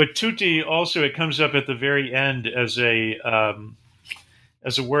 But tutti also, it comes up at the very end as a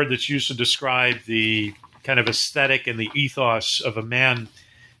word that's used to describe the kind of aesthetic and the ethos of a man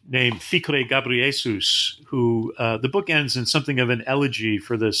named Ficre Gabriesus, who the book ends in something of an elegy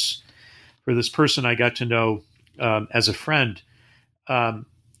for this person I got to know as a friend.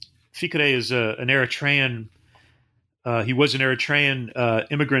 Ficre is an Eritrean. He was an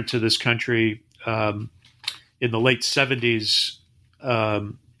Eritrean immigrant to this country in the late 70s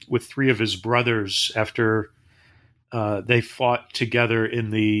with three of his brothers after they fought together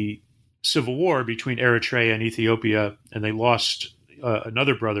in the civil war between Eritrea and Ethiopia, and they lost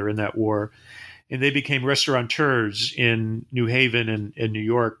another brother in that war. And they became restaurateurs in New Haven and New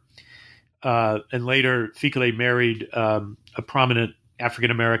York. And later, Ficre married a prominent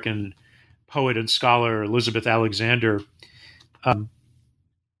African-American poet and scholar, Elizabeth Alexander.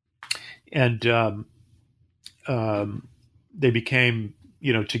 They became,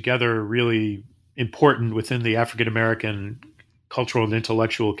 together really important within the African-American cultural and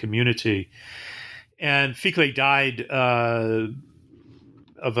intellectual community. And Ficre died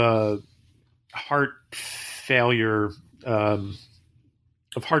of a heart failure, some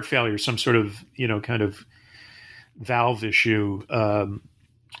sort of, kind of valve issue,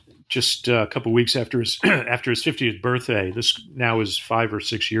 just a couple of weeks after his 50th birthday. This now is 5 or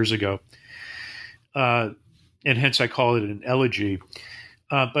 6 years ago. And hence I call it an elegy.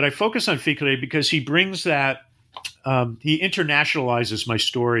 But I focus on Ficre because he brings that, he internationalizes my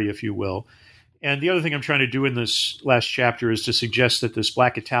story, if you will. And the other thing I'm trying to do in this last chapter is to suggest that this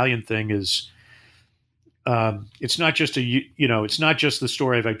Black Italian thing is, it's not just it's not just the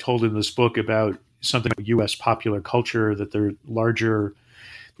story I've told in this book about something about U.S. popular culture, that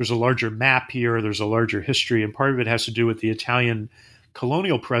there's a larger map here, there's a larger history, and part of it has to do with the Italian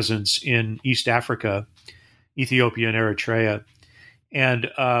colonial presence in East Africa, Ethiopia and Eritrea. And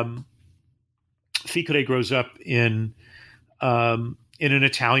Ficre grows up in an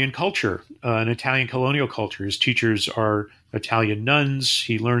Italian culture, an Italian colonial culture. His teachers are Italian nuns.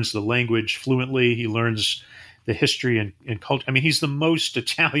 He learns the language fluently. He learns the history and culture. I mean, he's the most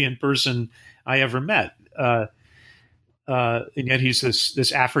Italian person I ever met. And yet he's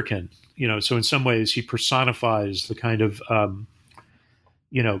this African, so in some ways he personifies the kind of,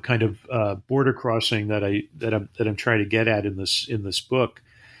 border crossing that I'm trying to get at in this book.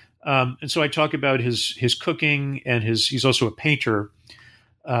 And so I talk about his cooking and he's also a painter,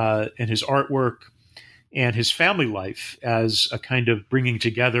 and his artwork and his family life as a kind of bringing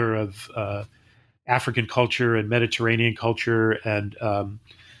together of African culture and Mediterranean culture, and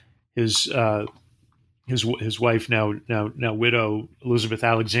his wife, now widow, Elizabeth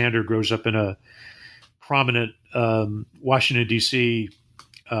Alexander, grows up in a prominent Washington D.C.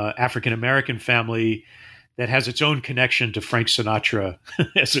 African American family that has its own connection to Frank Sinatra,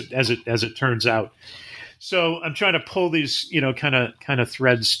 as it turns out. So I'm trying to pull these kind of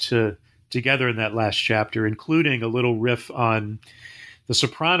threads together in that last chapter, including a little riff on The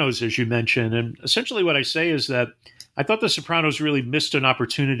Sopranos, as you mentioned. And essentially what I say is that I thought The Sopranos really missed an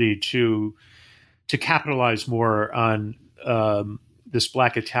opportunity to capitalize more on this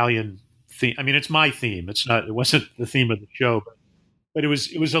Black Italian theme. I mean, it's my theme. It wasn't the theme of the show, but it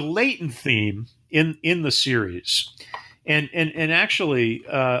was a latent theme in the series. And actually,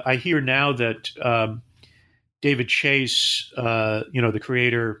 I hear now that David Chase, the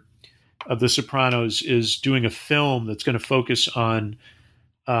creator of The Sopranos, is doing a film that's going to focus on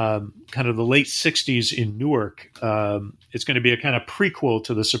kind of the late 60s in Newark. It's going to be a kind of prequel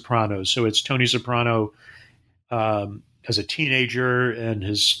to The Sopranos. So it's Tony Soprano as a teenager and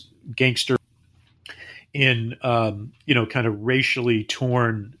his gangster in, kind of racially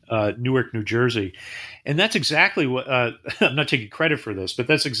torn Newark, New Jersey. And that's exactly what, I'm not taking credit for this, but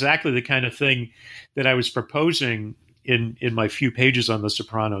that's exactly the kind of thing that I was proposing in my few pages on The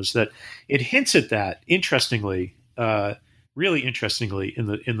Sopranos, that it hints at that, interestingly, really interestingly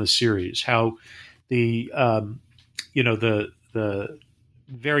in the series, how the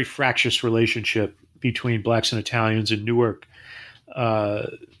very fractious relationship between Blacks and Italians in Newark,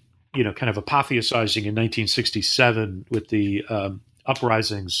 kind of apotheosizing in 1967 with the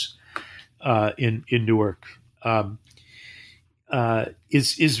uprisings in Newark,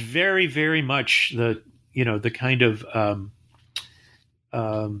 is very, very much the kind of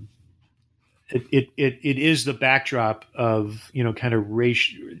it is the backdrop of kind of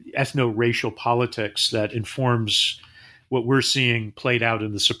ethno-racial politics that informs what we're seeing played out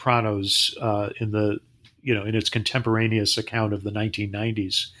in The Sopranos in its contemporaneous account of the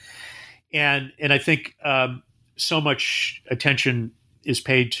 1990s. And I think so much attention is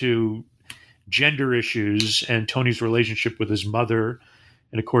paid to gender issues and Tony's relationship with his mother,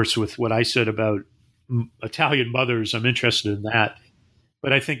 and of course with what I said about Italian mothers. I'm interested in that,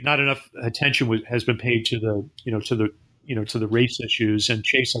 but I think not enough attention has been paid to the race issues. And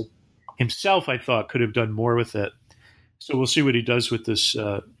Chase himself, I thought, could have done more with it. So we'll see what he does with this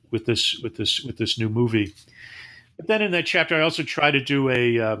new movie. But then in that chapter, I also try to do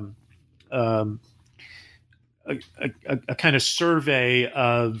a kind of survey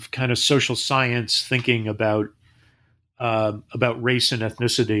of kind of social science thinking about race and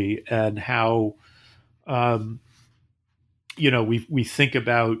ethnicity, and how we think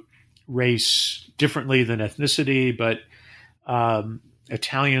about race differently than ethnicity, but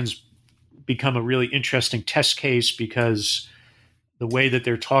Italians become a really interesting test case because the way that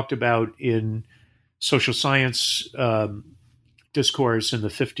they're talked about in social science discourse in the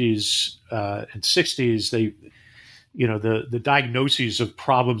 50s and 60s, the diagnoses of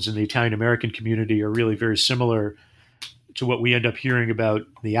problems in the Italian American community are really very similar to what we end up hearing about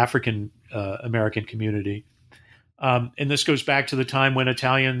the African American community. And this goes back to the time when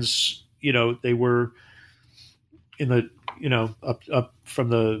Italians, they were in the, up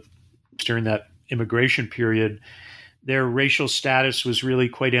from during that immigration period, their racial status was really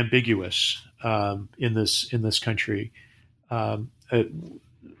quite ambiguous in this country. A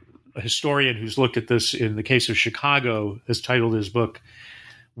historian who's looked at this in the case of Chicago has titled his book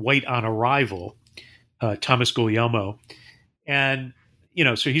 "White on Arrival," Thomas Guglielmo, and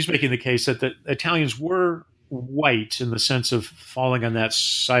so he's making the case that the Italians were white in the sense of falling on that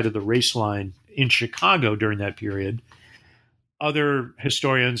side of the race line in Chicago during that period. Other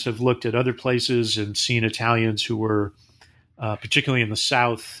historians have looked at other places and seen Italians who were, particularly in the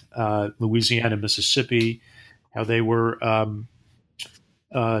South, Louisiana, Mississippi, how they were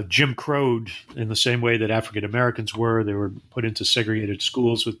Jim Crowed in the same way that African Americans were. They were put into segregated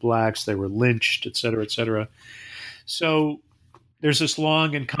schools with blacks. They were lynched, et cetera, et cetera. So there's this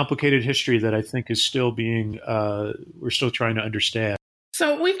long and complicated history that I think is still we're still trying to understand.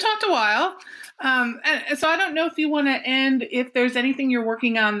 So we've talked a while. And so I don't know if you want to end, if there's anything you're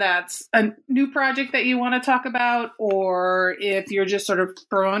working on that's a new project that you want to talk about, or if you're just sort of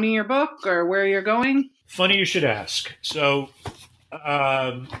promoting your book or where you're going. Funny you should ask. So,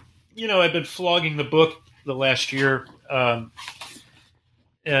 I've been flogging the book the last year and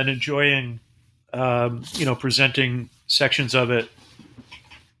enjoying, presenting sections of it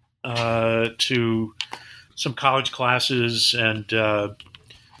to some college classes and,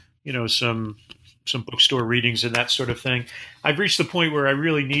 some bookstore readings and that sort of thing. I've reached the point where I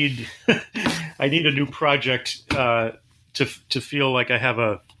really need a new project to feel like I have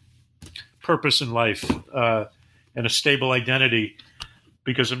a purpose in life and a stable identity,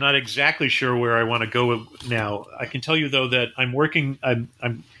 because I'm not exactly sure where I want to go now. I can tell you though that I'm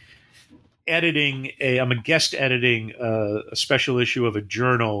guest editing a special issue of a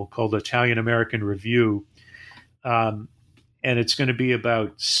journal called Italian American Review, and it's going to be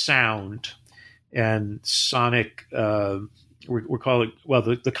about sound and sonic. We're calling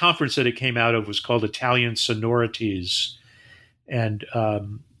the conference that it came out of was called Italian Sonorities, and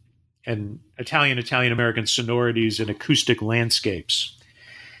Italian American sonorities and acoustic landscapes.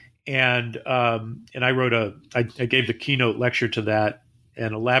 And I wrote I gave the keynote lecture to that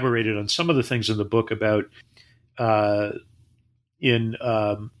and elaborated on some of the things in the book about in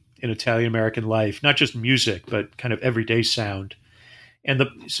Italian American life, not just music, but kind of everyday sound, and the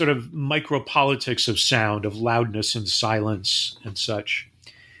sort of micropolitics of sound, of loudness and silence and such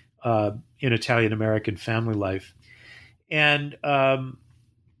in Italian American family life. And I've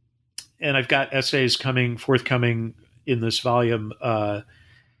got essays forthcoming in this volume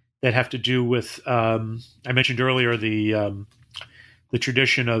that have to do with I mentioned earlier the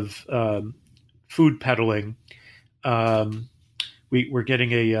tradition of food peddling. We're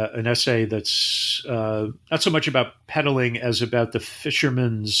getting an essay that's not so much about peddling as about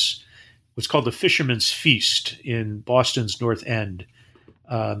what's called the Fisherman's Feast in Boston's North End.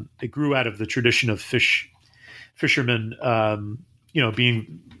 It grew out of the tradition of fishermen,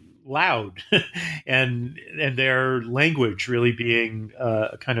 being loud and their language really being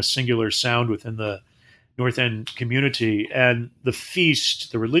a kind of singular sound within the North End community. And the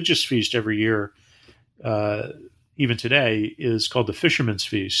feast, the religious feast every year, even today, is called the Fisherman's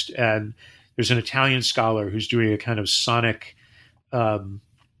Feast. And there's an Italian scholar who's doing a kind of sonic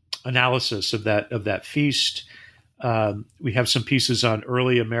analysis of that feast. We have some pieces on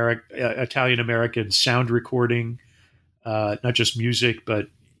early Italian American sound recording, not just music, but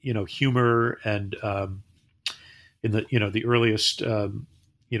humor, and in the earliest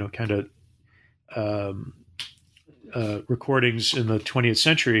recordings in the 20th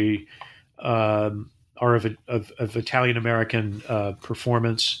century. are of Italian American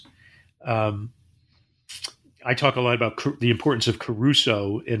performance. I talk a lot about the importance of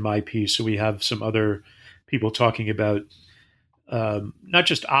Caruso in my piece. So we have some other people talking about not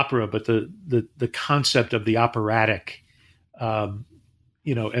just opera, but the concept of the operatic, as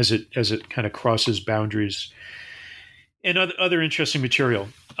it kind of crosses boundaries, and other interesting material.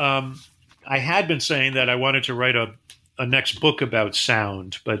 I had been saying that I wanted to write a next book about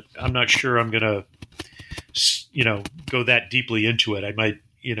sound, but I'm not sure I'm going to, go that deeply into it. I might,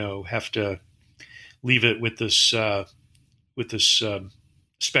 have to leave it with this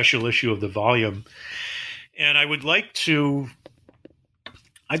special issue of the volume. And I'd like to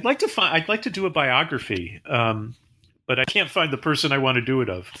do a biography, but I can't find the person I want to do it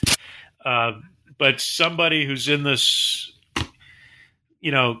of. But somebody who's in this,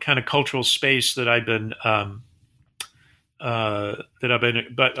 kind of cultural space that I've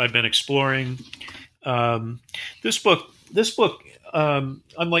been exploring. This book,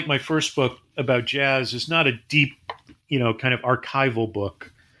 unlike my first book about jazz, is not a deep, kind of archival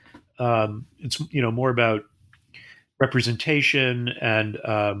book. It's more about representation and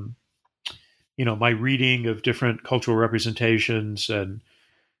my reading of different cultural representations and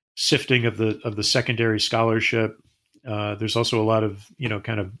sifting of the secondary scholarship. There's also a lot of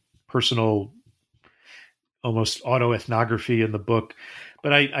kind of personal, almost autoethnography in the book.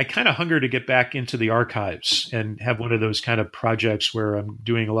 But I kind of hunger to get back into the archives and have one of those kind of projects where I'm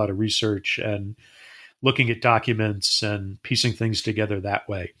doing a lot of research and looking at documents and piecing things together that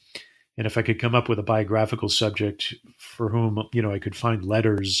way. And if I could come up with a biographical subject for whom, I could find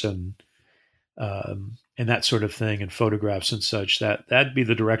letters and that sort of thing and photographs and such, that'd be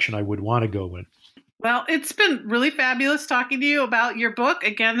the direction I would want to go in. Well, it's been really fabulous talking to you about your book.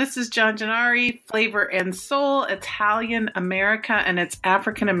 Again, this is John Gennari, Flavor and Soul, Italian America and its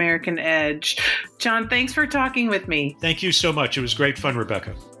African American Edge. John, thanks for talking with me. Thank you so much. It was great fun,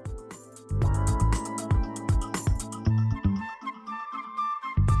 Rebecca.